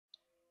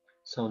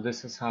So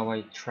this is how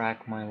I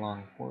track my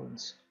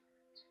longboards.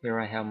 Here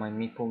I have my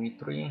Mepoo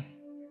V3.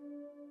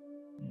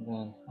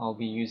 Then I'll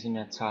be using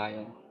a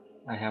tile.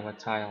 I have a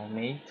tile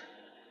mate,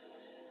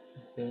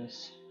 like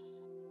this.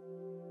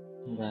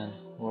 And then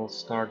we'll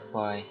start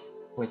by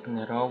flipping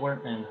it over,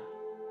 and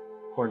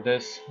for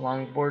this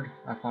longboard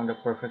I found a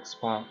perfect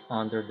spot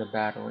under the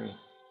battery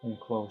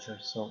enclosure.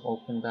 So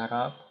open that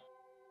up.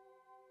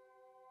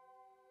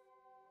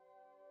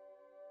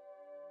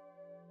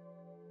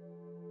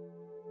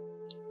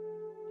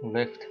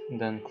 Lift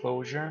the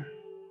enclosure,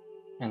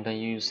 and I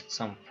used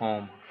some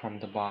foam from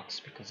the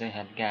box because it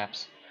had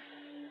gaps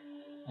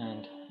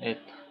and it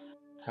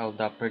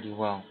held up pretty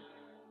well.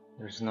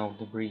 There's no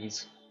debris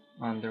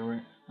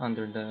under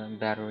the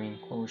battery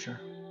enclosure.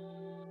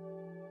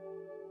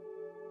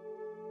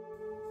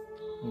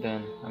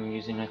 Then I'm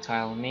using a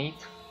tile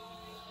mate.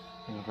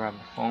 You can grab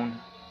the phone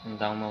and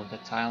download the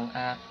tile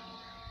app.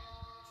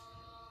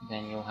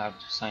 Then you'll have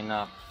to sign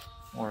up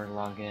or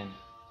log in.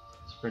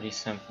 It's pretty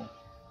simple.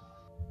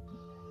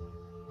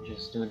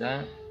 Just do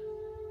that.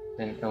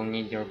 Then you'll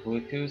need your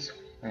Bluetooth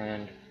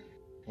and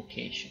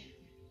location.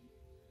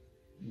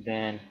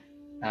 Then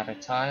add a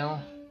tile.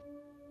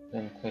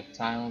 Then click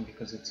tile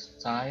because it's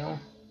a tile.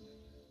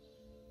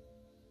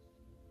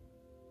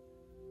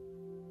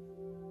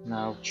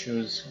 Now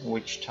choose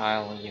which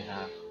tile you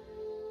have.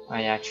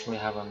 I actually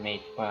have a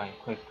mate, but I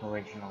clicked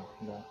original,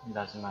 but it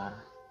doesn't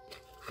matter.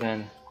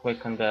 Then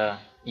click on the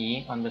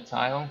E on the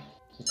tile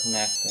to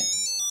connect it.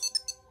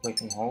 Click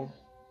and hold.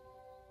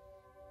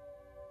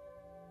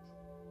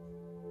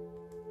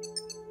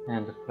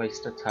 And place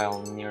the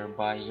tile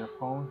nearby your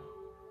phone.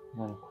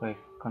 Then click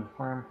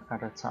confirm,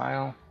 add a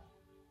tile.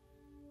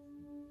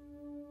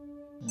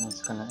 And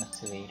it's gonna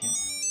activate it.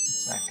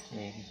 It's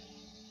activated.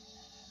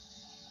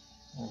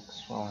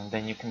 Looks well, and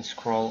then you can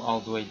scroll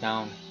all the way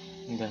down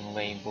and then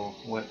label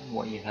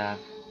what you have.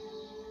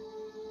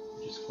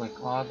 Just click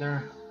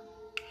other,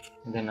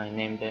 and then I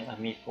named it a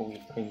Mepoo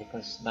V3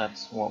 because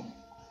that's what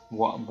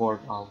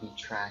board I'll be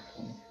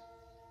tracking.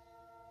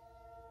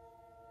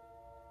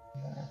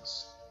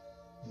 Next,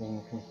 then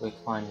you can click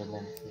find and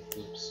then it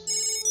beeps,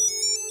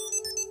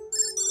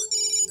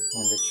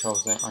 and it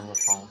shows it on your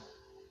phone.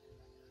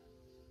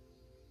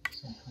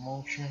 Some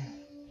promotion.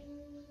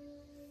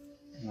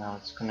 Now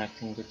it's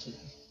connecting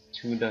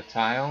to the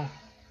tile.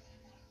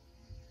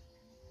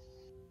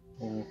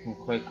 Then you can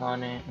click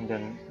on it and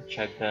then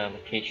check the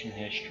location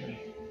history.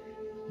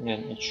 And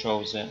then it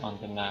shows it on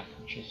the map,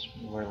 which is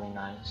really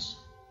nice.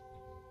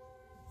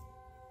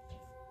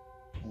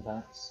 And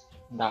that's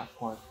that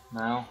part.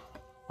 Now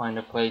find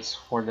a place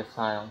for the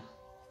tile.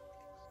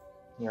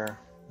 Here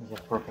is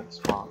a perfect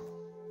spot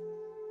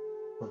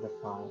for the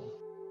tile.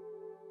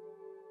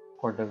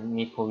 For the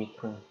Mepoo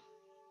V3.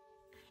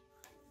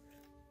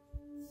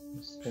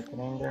 Just stick it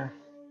in there,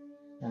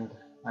 and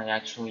I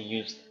actually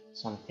used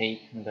some tape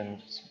and then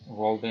just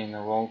rolled it in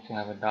a roll to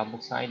have a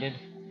double-sided.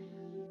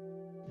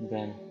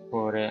 Then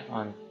put it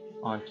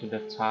onto the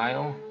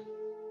tile,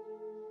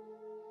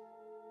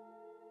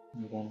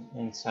 and then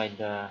inside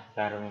the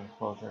battery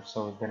enclosure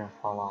so it didn't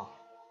fall off,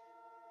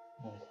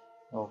 and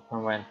it will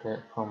prevent it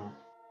from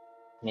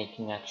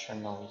making extra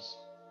noise.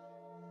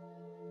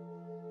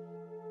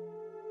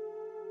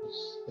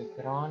 Just stick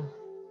it on.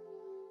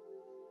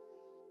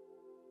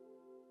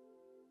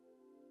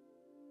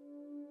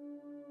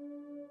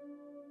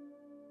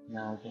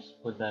 Now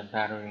just put the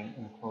battery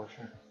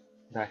enclosure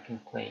back in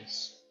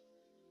place.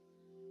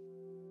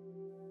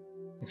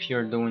 If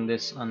you're doing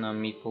this on a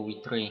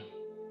Mepoo V3,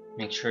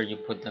 make sure you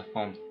put the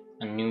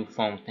new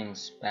foam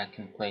things back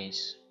in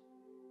place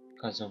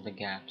because of the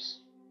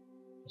gaps.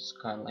 Just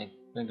cut like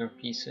bigger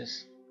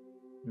pieces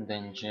and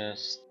then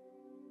just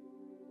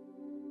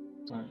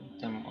turn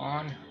them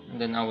on. And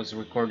then I was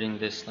recording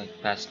this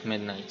like past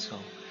midnight, so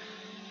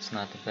it's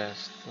not the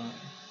best, but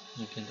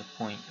you get the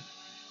point.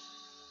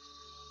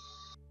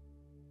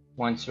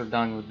 Once you're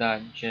done with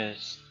that,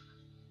 just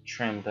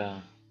trim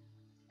the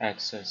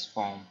excess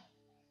foam.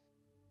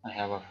 I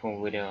have a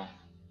full video,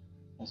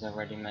 as I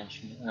already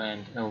mentioned,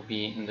 and it'll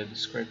be in the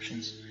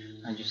descriptions.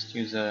 I just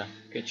use a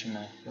kitchen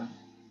knife, but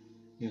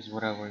use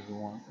whatever you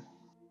want.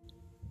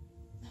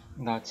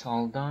 That's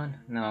all done.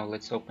 Now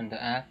let's open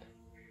the app,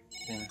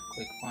 then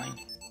click find.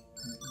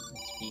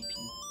 It's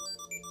beeping.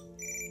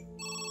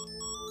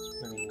 It's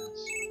pretty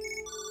nice.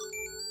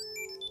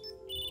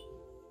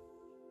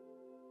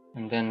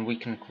 And then we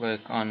can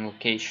click on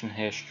location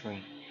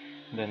history.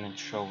 Then it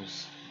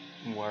shows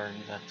where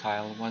the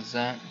tile was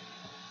at.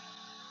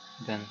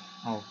 Then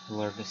I'll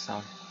blur this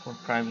out for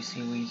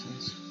privacy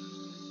reasons.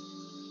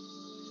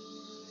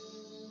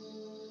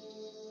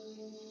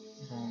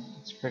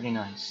 It's pretty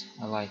nice.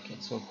 I like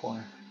it so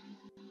far.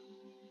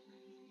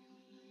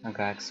 I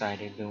got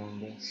excited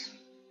doing this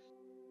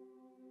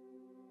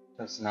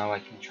because now I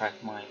can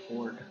track my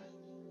board.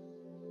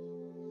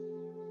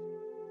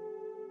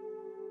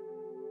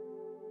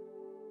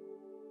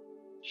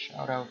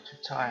 Shout out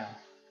to Tile.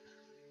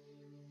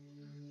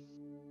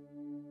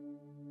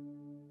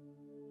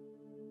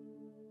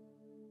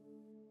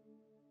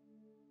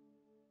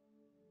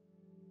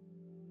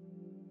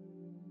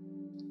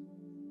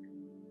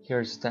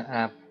 Here's the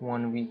app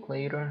 1 week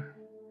later.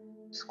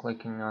 Just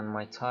clicking on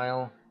my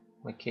tile,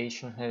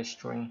 location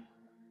history.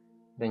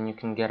 Then you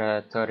can get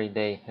a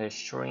 30-day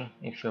history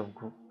if you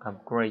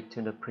upgrade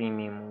to the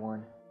premium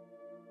one.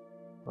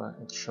 But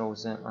it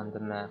shows it on the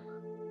map.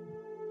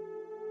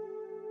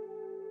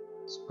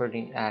 It's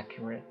pretty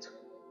accurate.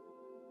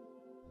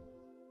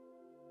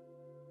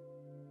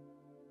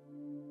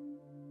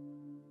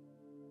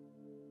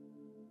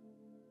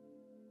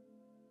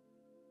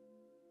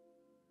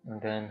 And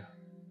then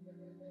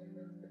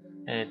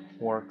it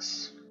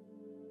works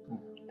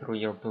through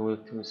your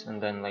Bluetooth,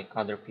 and then like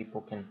other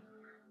people can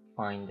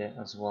find it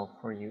as well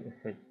for you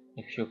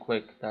if you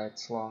click that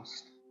it's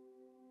lost.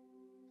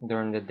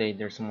 During the day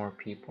there's more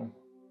people.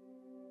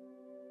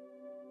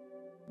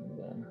 And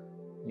then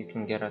you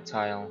can get a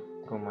tile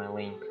through my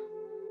link.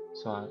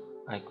 So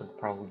I could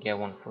probably get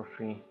one for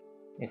free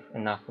if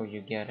enough of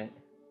you get it.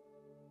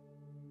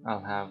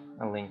 I'll have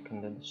a link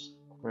in the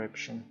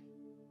description.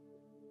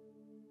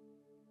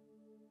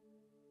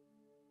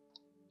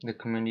 The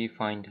community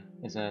find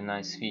is a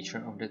nice feature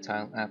of the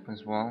tile app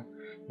as well.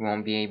 You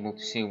won't be able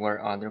to see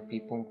where other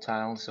people's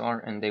tiles are,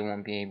 and they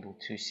won't be able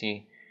to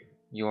see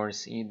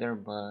yours either,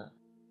 but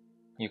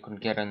you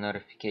could get a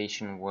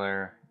notification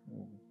where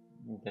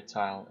the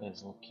tile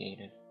is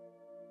located.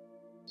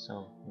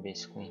 So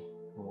basically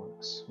it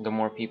works. The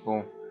more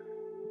people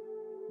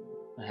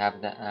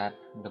have the app,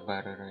 the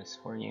better it is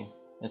for you.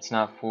 It's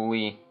not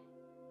fully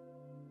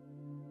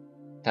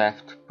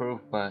theft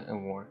proof, but it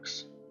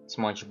works. It's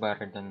much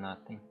better than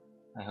nothing.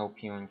 I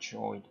hope you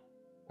enjoyed.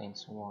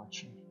 Thanks for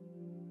watching.